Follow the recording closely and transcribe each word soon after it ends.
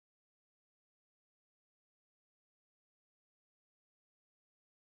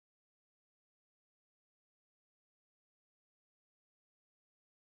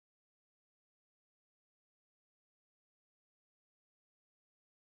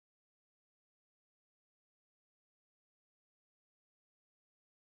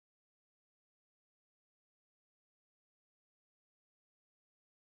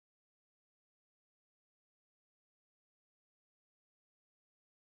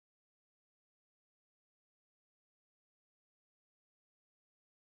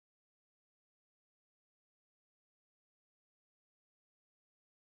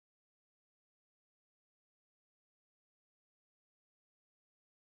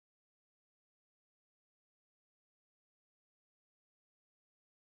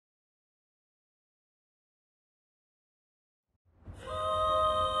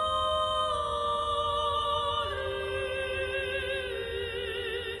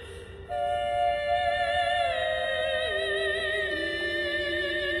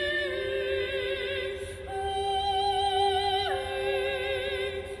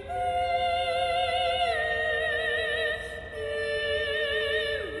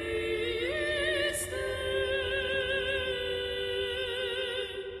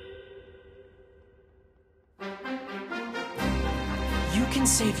can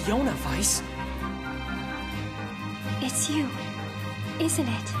save Yona, Vice. It's you, isn't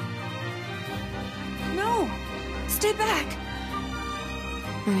it? No! Stay back!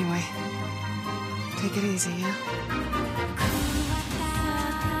 Anyway, take it easy, yeah?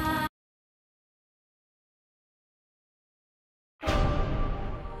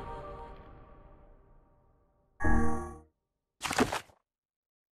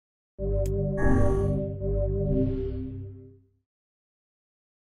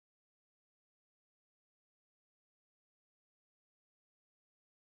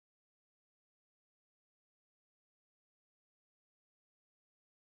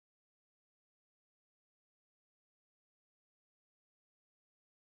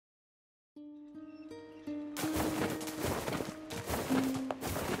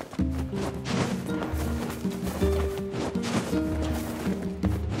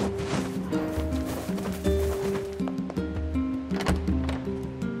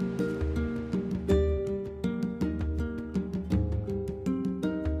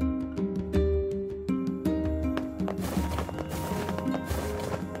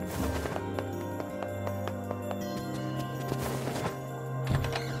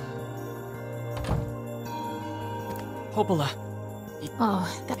 Popola, Oh,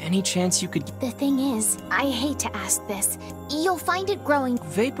 any chance you could the thing is, I hate to ask this. You'll find it growing.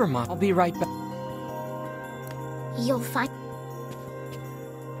 Vapor Mom? I'll be right back. You'll find...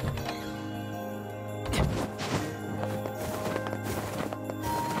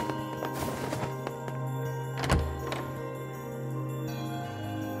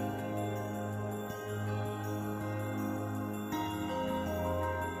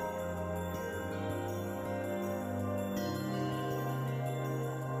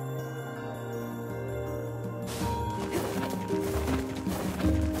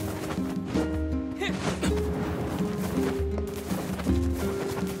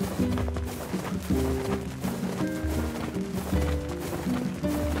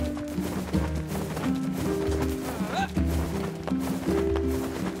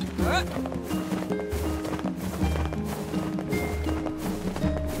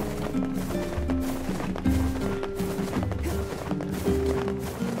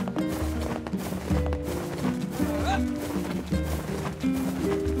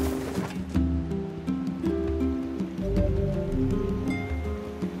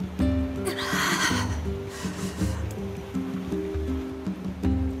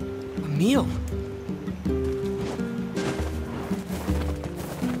 Meal.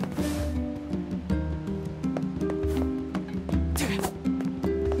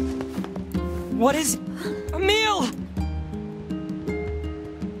 What is a meal?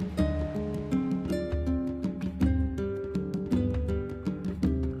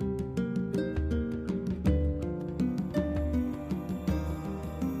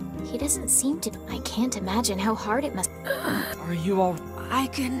 He doesn't seem to... I can't imagine how hard it must... Are you all... I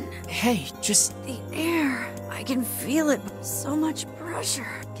can... Hey, just... The air. I can feel it. So much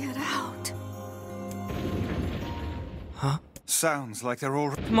pressure. Get out. Huh? Sounds like they're all...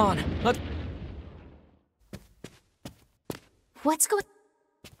 Come on, let... What's going...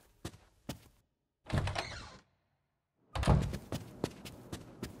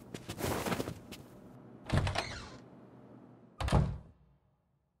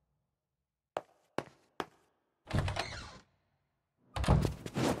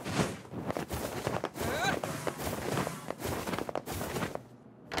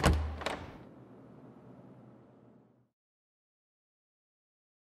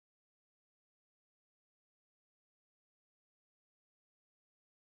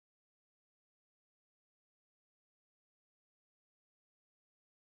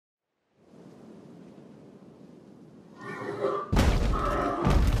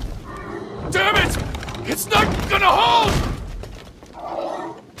 Damn it! It's not gonna hold!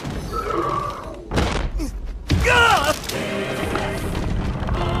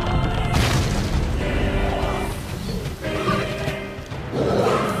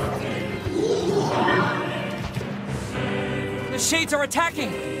 The shades are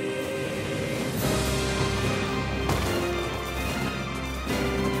attacking!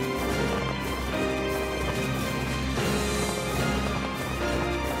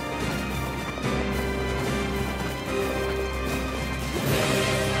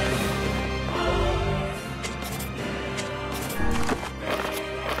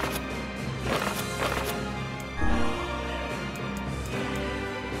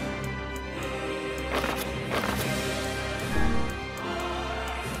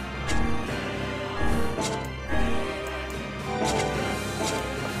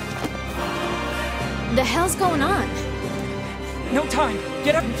 The hell's going on? No time.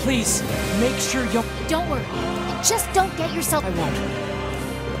 Get up, please. Make sure you'll... Don't worry. Just don't get yourself... I won't.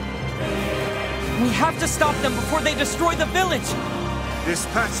 We have to stop them before they destroy the village!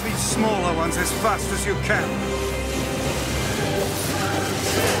 Dispatch these smaller ones as fast as you can.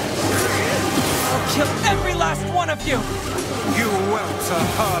 I'll kill every last one of you! You whelps are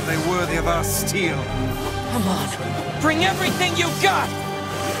hardly worthy of our steel. Come on. Bring everything you got!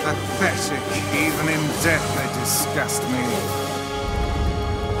 Pathetic. Even in death they disgust me.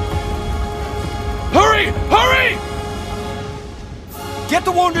 Hurry! Hurry! Get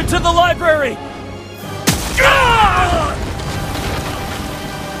the wounded to the library!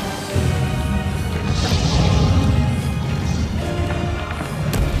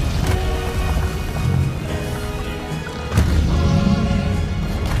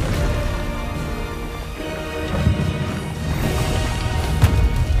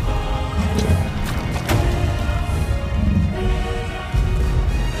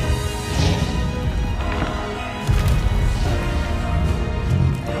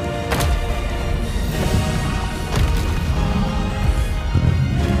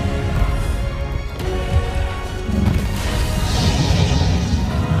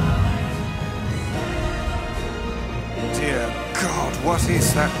 What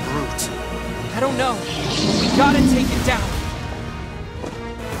is that brute? I don't know. We gotta take it down.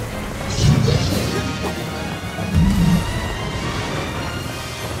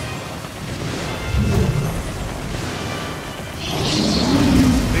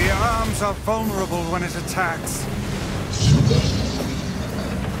 The arms are vulnerable when it attacks.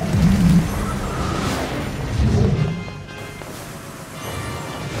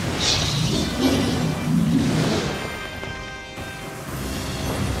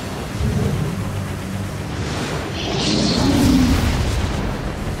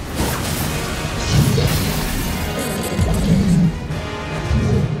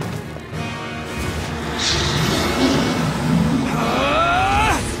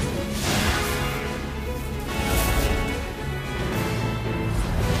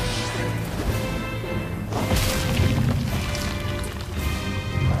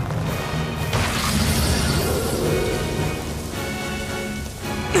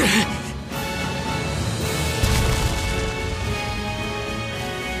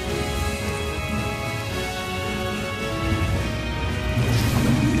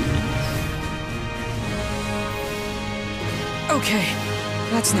 Okay,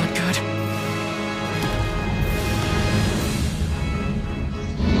 that's not good.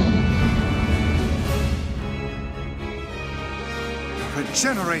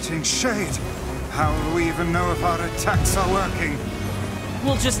 Regenerating shade. How will we even know if our attacks are working?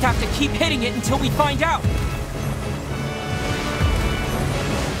 We'll just have to keep hitting it until we find out.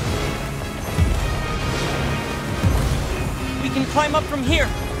 We can climb up from here.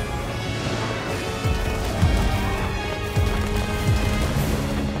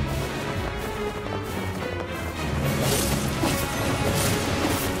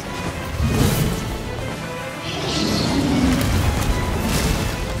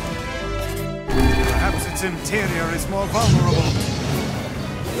 Its interior is more vulnerable.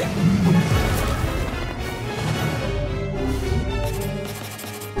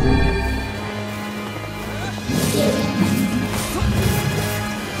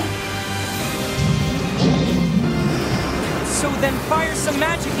 So then fire some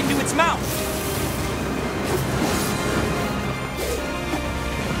magic into its mouth.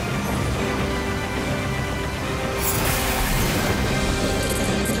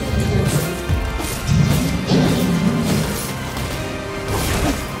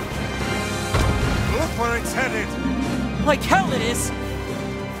 Where it's headed. Like hell it is.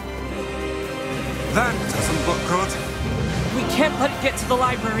 That doesn't look good. We can't let it get to the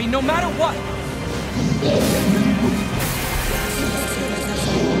library, no matter what.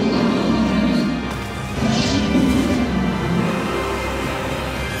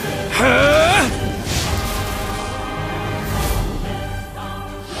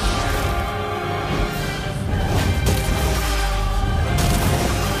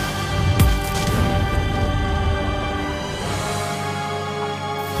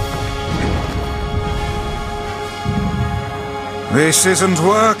 This isn't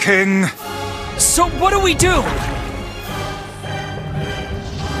working. So what do we do?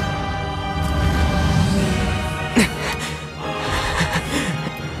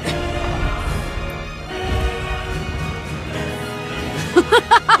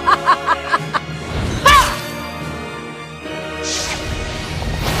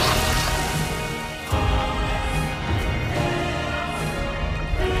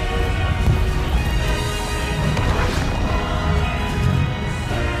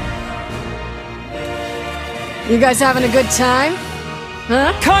 You guys having a good time?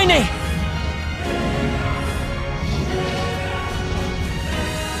 Huh? Kaine!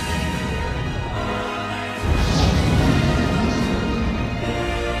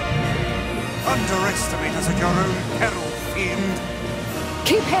 Underestimate us at your own peril, fiend.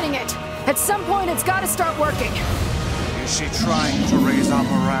 Keep hitting it! At some point, it's gotta start working. Is she trying to raise our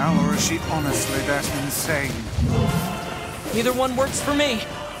morale, or is she honestly that insane? Either one works for me.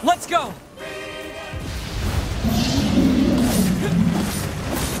 Let's go!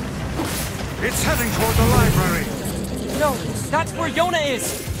 It's heading toward the library. No, that's where Yona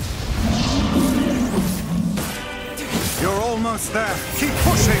is! You're almost there. Keep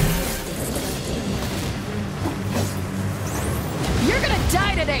pushing. You're gonna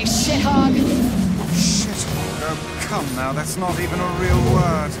die today, shithog! Shit. Oh, come now. That's not even a real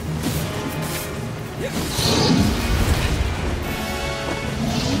word.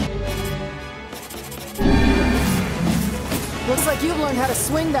 Looks like you've learned how to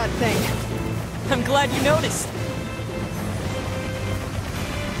swing that thing. I'm glad you noticed.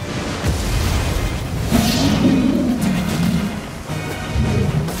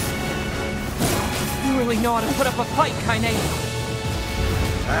 You really know how to put up a fight, Kaine.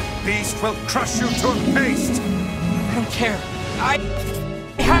 That beast will crush you to a paste. I don't care. I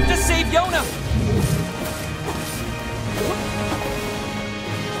have to save Yona!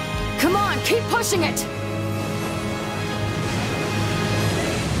 Come on, keep pushing it!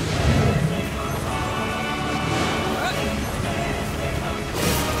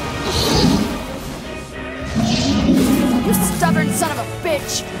 You stubborn son of a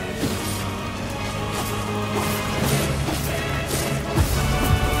bitch!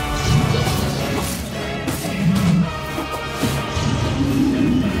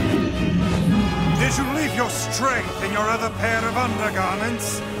 Did you leave your strength in your other pair of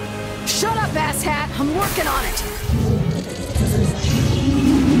undergarments? Shut up, asshat! I'm working on it!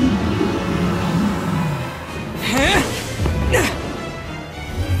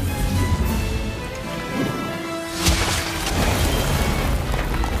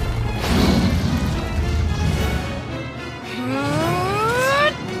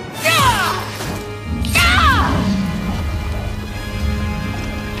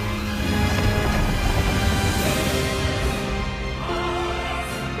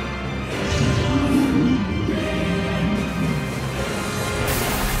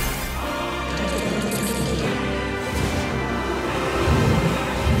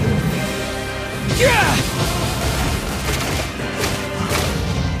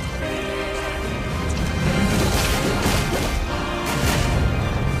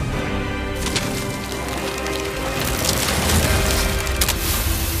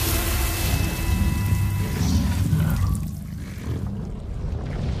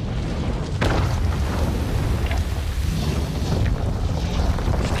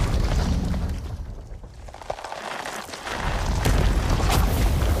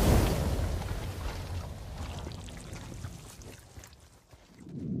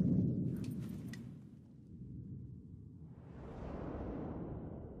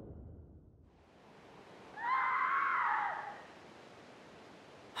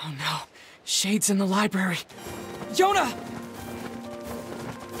 Oh no, Shade's in the library. Yona!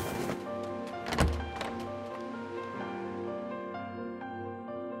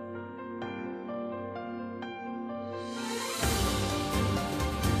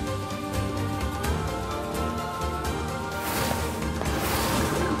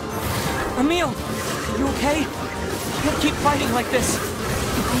 Emil, you okay? Can't keep fighting like this.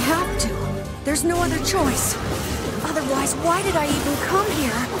 I have to. There's no other choice. Otherwise, why did I even come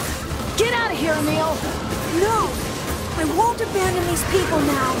here? Get out of here, Emil! No! I won't abandon these people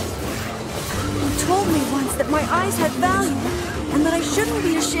now. You told me once that my eyes had value, and that I shouldn't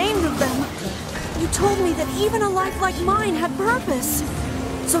be ashamed of them. You told me that even a life like mine had purpose.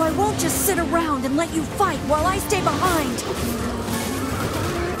 So I won't just sit around and let you fight while I stay behind.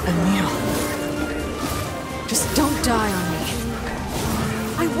 Emil. Just don't die on me.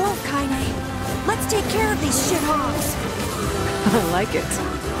 I won't, Kaine. Let's take care of these shithogs. I like it.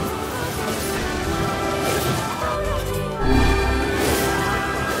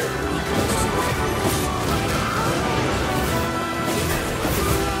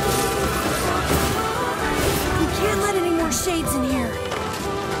 We can't let any more shades in here.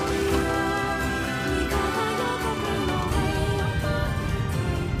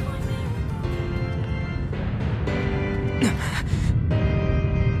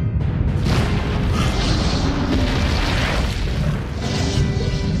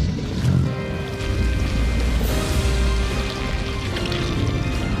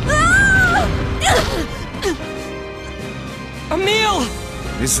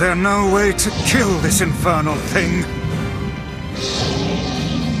 Is there no way to kill this infernal thing?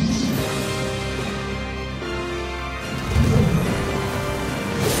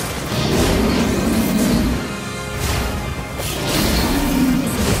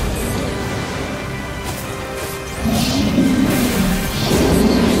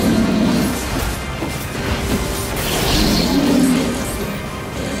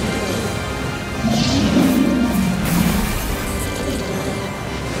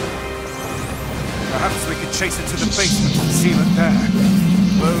 Perhaps we could chase it to the basement and seal it there.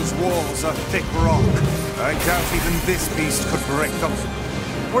 Those walls are thick rock. I doubt even this beast could break them.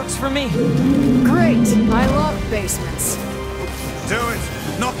 Works for me. Great! I love basements. Do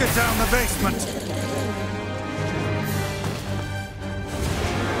it! Knock it down the basement!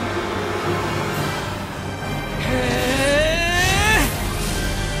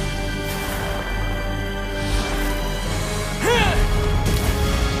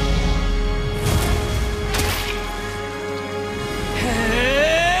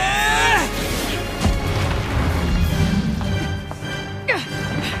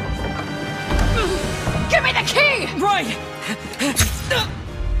 Give me the key! Right!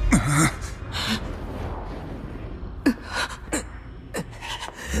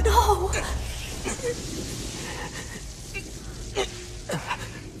 No!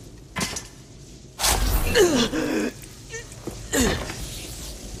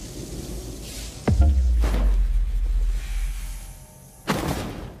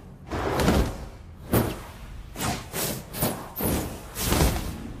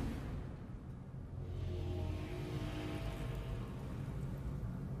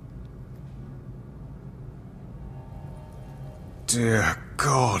 Dear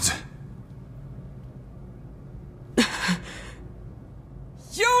God.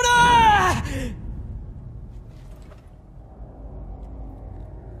 Yoda!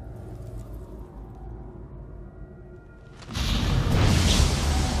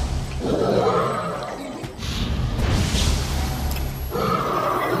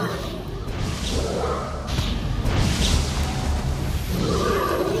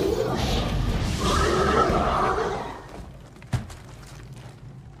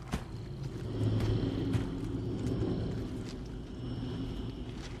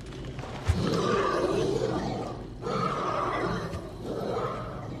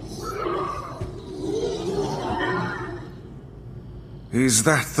 Is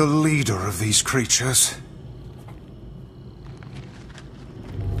that the leader of these creatures?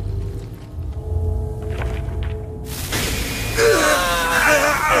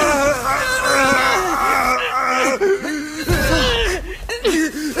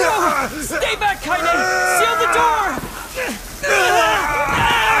 Stay back, Kaine! Seal the door!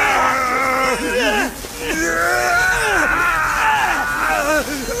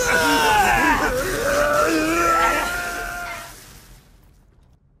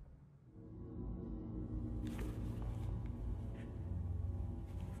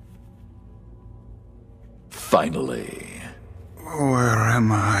 Finally. Where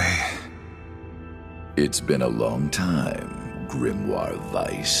am I? It's been a long time, Grimoire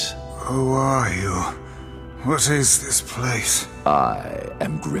Weiss. Who are you? What is this place? I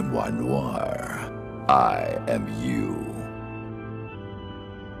am Grimoire Noir. I am you.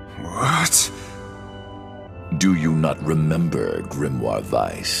 What? Do you not remember, Grimoire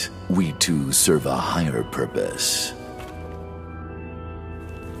Weiss? We two serve a higher purpose.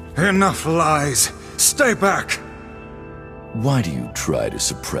 Enough lies! Stay back! Why do you try to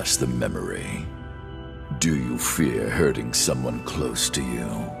suppress the memory? Do you fear hurting someone close to you?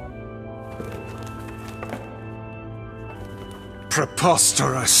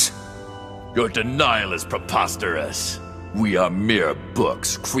 Preposterous! Your denial is preposterous. We are mere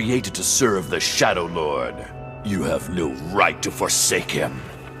books created to serve the Shadow Lord. You have no right to forsake him.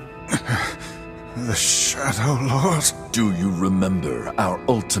 The Shadow Lord? Do you remember our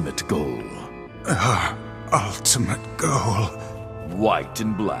ultimate goal? Our ultimate goal? White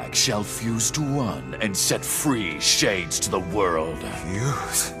and black shall fuse to one and set free shades to the world.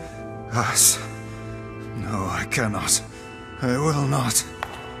 Fuse? Us? No, I cannot. I will not.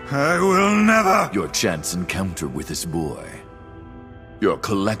 I will never! Your chance encounter with this boy. Your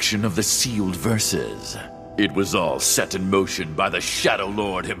collection of the sealed verses. It was all set in motion by the Shadow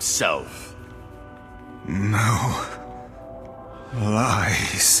Lord himself. No.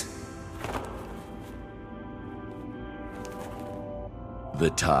 Lies. The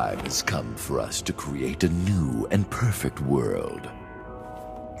time has come for us to create a new and perfect world.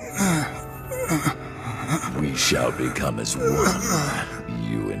 We shall become as one,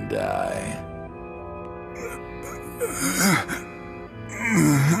 you and I.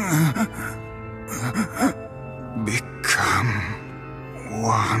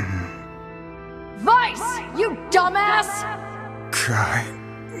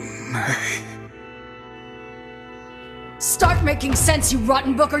 Start making sense, you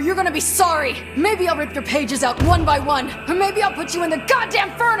rotten book, or you're gonna be sorry! Maybe I'll rip your pages out one by one, or maybe I'll put you in the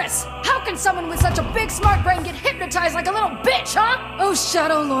goddamn furnace! How can someone with such a big smart brain get hypnotized like a little bitch, huh? Oh,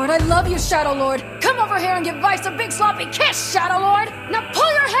 Shadow Lord, I love you, Shadow Lord! Come over here and give Vice a big sloppy kiss, Shadow Lord! Now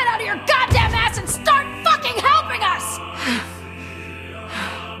pull your head out of your goddamn ass and start fucking helping us!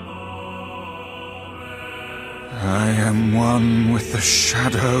 I am one with the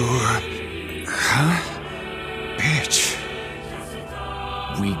shadow. Huh? Bitch.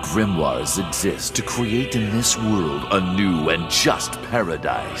 We grimoires exist to create in this world a new and just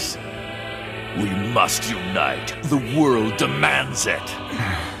paradise. We must unite. The world demands it.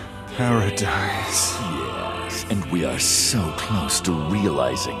 Paradise. Yes, and we are so close to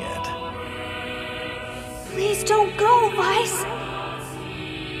realizing it. Please don't go, Vice.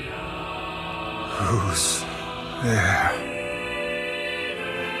 Who's there?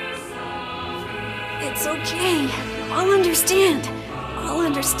 It's okay. I'll understand. I'll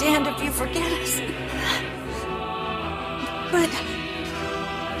understand if you forget us. But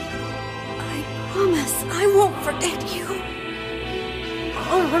I promise I won't forget you.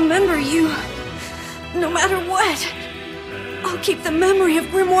 I'll remember you, no matter what. I'll keep the memory of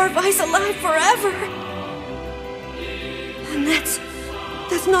Grimoire Vice alive forever. And that's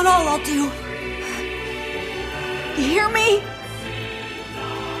not all I'll do. You hear me?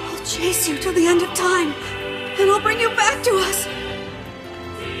 I'll chase you to the end of time, and I'll bring you back to us.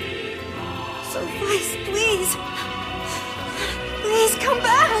 So Vice, please come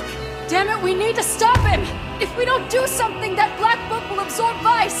back. Damn it, we need to stop him! If we don't do something, that black book will absorb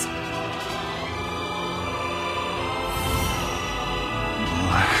Vice!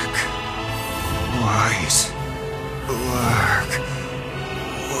 Black. White. Black.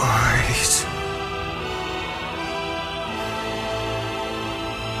 White.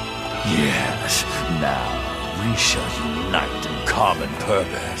 Yes, now we shall unite in common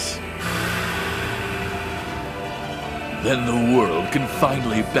purpose. Then the world can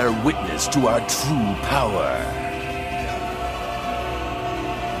finally bear witness to our true power.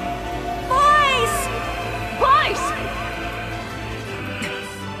 Vice! Vice!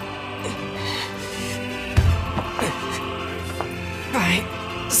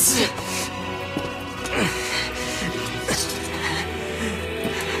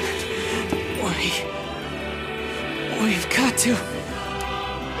 We've got to...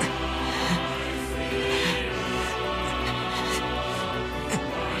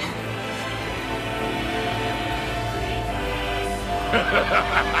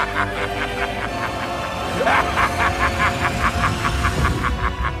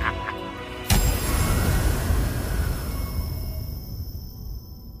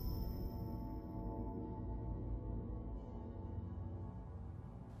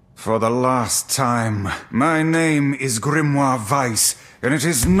 For the last time, my name is Grimoire Vice, and it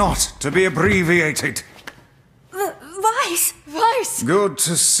is not to be abbreviated. Vice! Vice! Good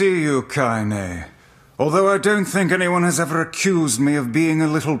to see you, Kaine. Although I don't think anyone has ever accused me of being a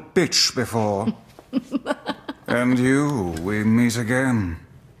little bitch before. And you, we meet again.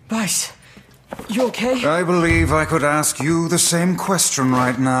 Vice, you okay? I believe I could ask you the same question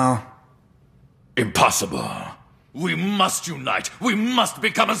right now. Impossible. We must unite. We must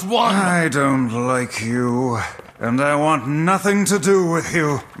become as one. I don't like you, and I want nothing to do with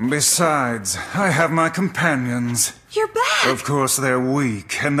you. Besides, I have my companions. You're back! Of course they're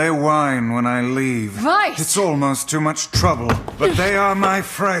weak, and they whine when I leave. Vice! It's almost too much trouble, but they are my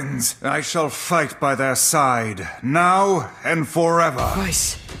friends. I shall fight by their side, now and forever.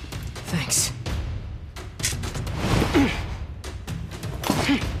 Vice, thanks.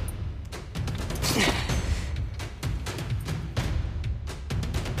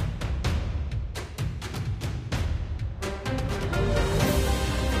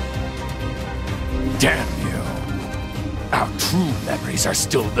 Damn you! Our true memories are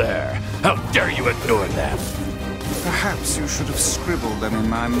still there. How dare you ignore them? Perhaps you should have scribbled them in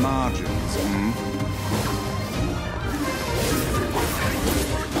my margins,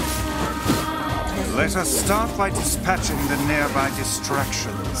 Let us start by dispatching the nearby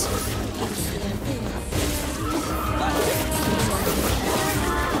distractions.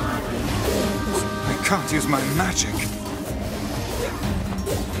 I can't use my magic.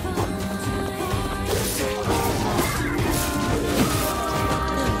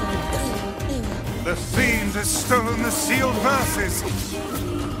 The fiend has stolen the sealed verses!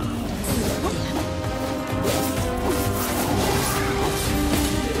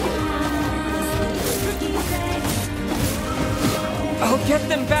 I'll get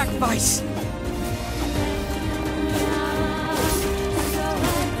them back, Vice.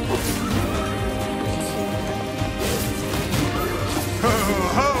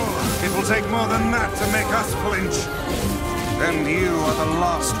 take more than that to make us flinch. And you are the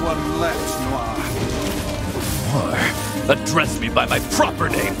last one left, Noir. Address me by my proper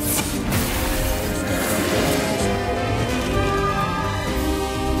name.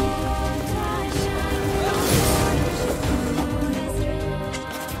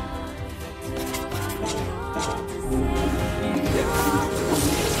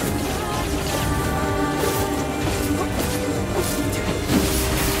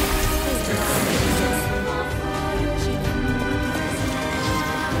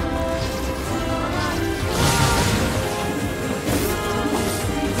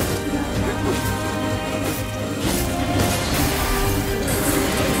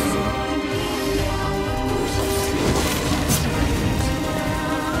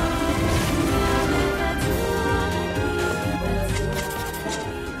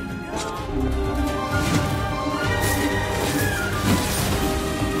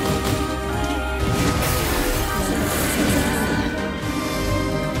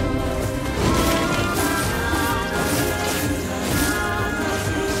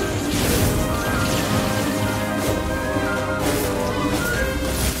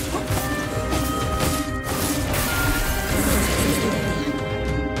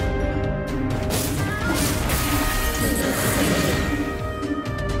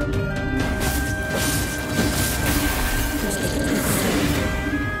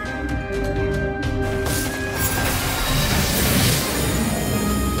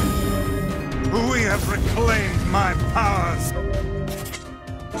 Reclaimed my powers.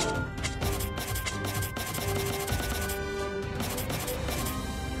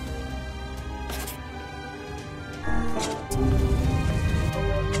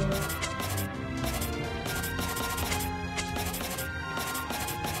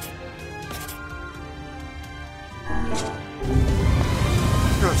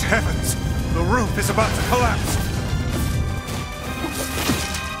 Good heavens! The roof is about to collapse!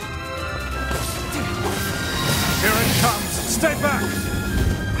 Here it comes! Stay back!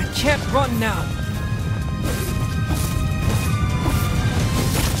 I can't run now.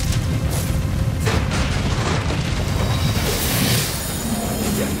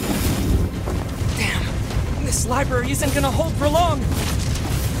 Damn, this library isn't gonna hold for long.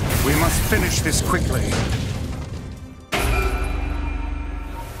 We must finish this quickly.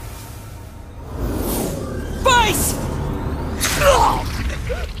 Vice! No!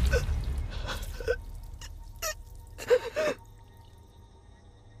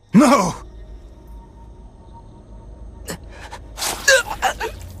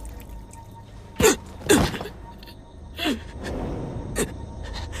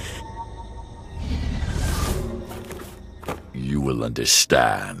 You will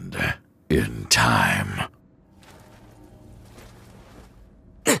understand in time.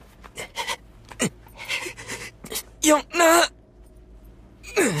 Yona!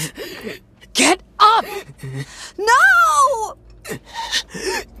 Get up! No!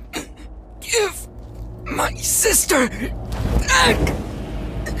 Give my sister back!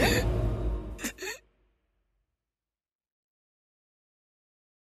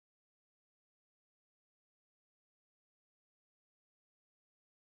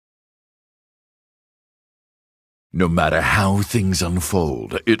 No matter how things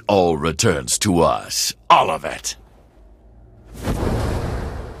unfold, it all returns to us. All of it.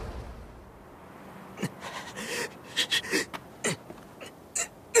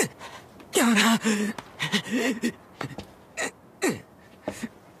 Yona!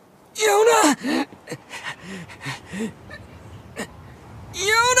 Yona!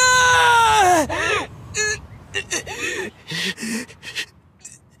 Yona!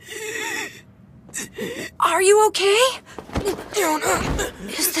 Are you okay? Yona!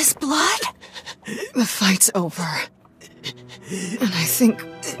 Is this blood? The fight's over. And I think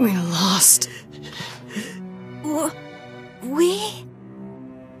we lost. We?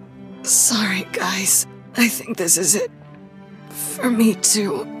 Sorry, guys. I think this is it. For me,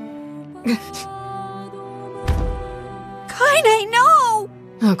 too. Kaine, no!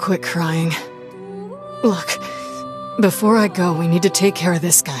 Oh, quit crying. Look, before I go, we need to take care of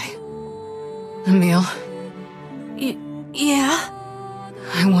this guy. Emil? Yeah?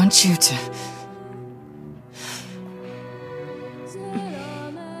 I want you to...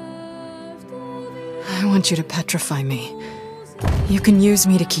 I want you to petrify me. You can use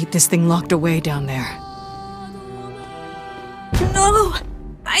me to keep this thing locked away down there. No!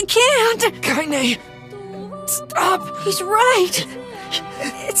 I can't! Kaine! Stop! He's right!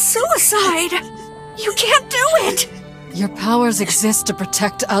 It's suicide! You can't do it! Your powers exist to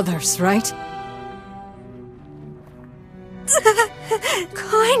protect others, right?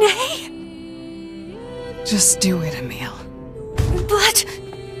 Kaine! Just do it, Emil. But...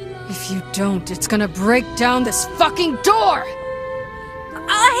 If you don't, it's gonna break down this fucking door!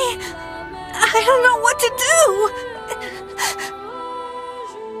 I don't know what to do!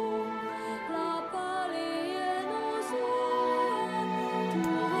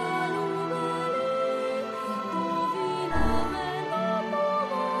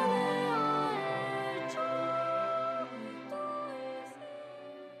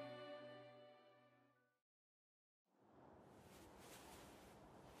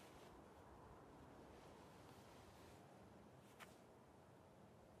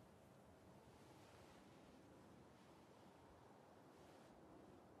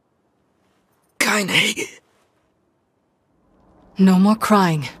 Kaine. No more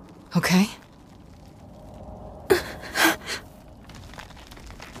crying, okay?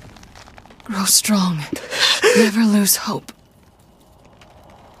 Grow strong. Never lose hope.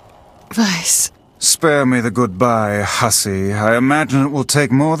 Weiss. Spare me the goodbye, hussy. I imagine it will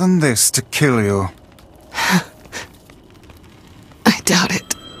take more than this to kill you. I doubt it.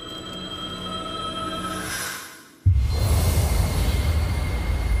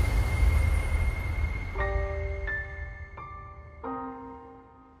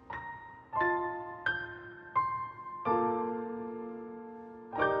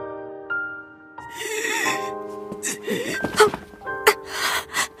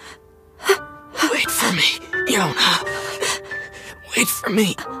 Wait for me, Yona. Wait for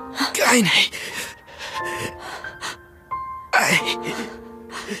me, Kaine.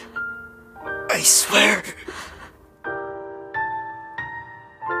 I swear...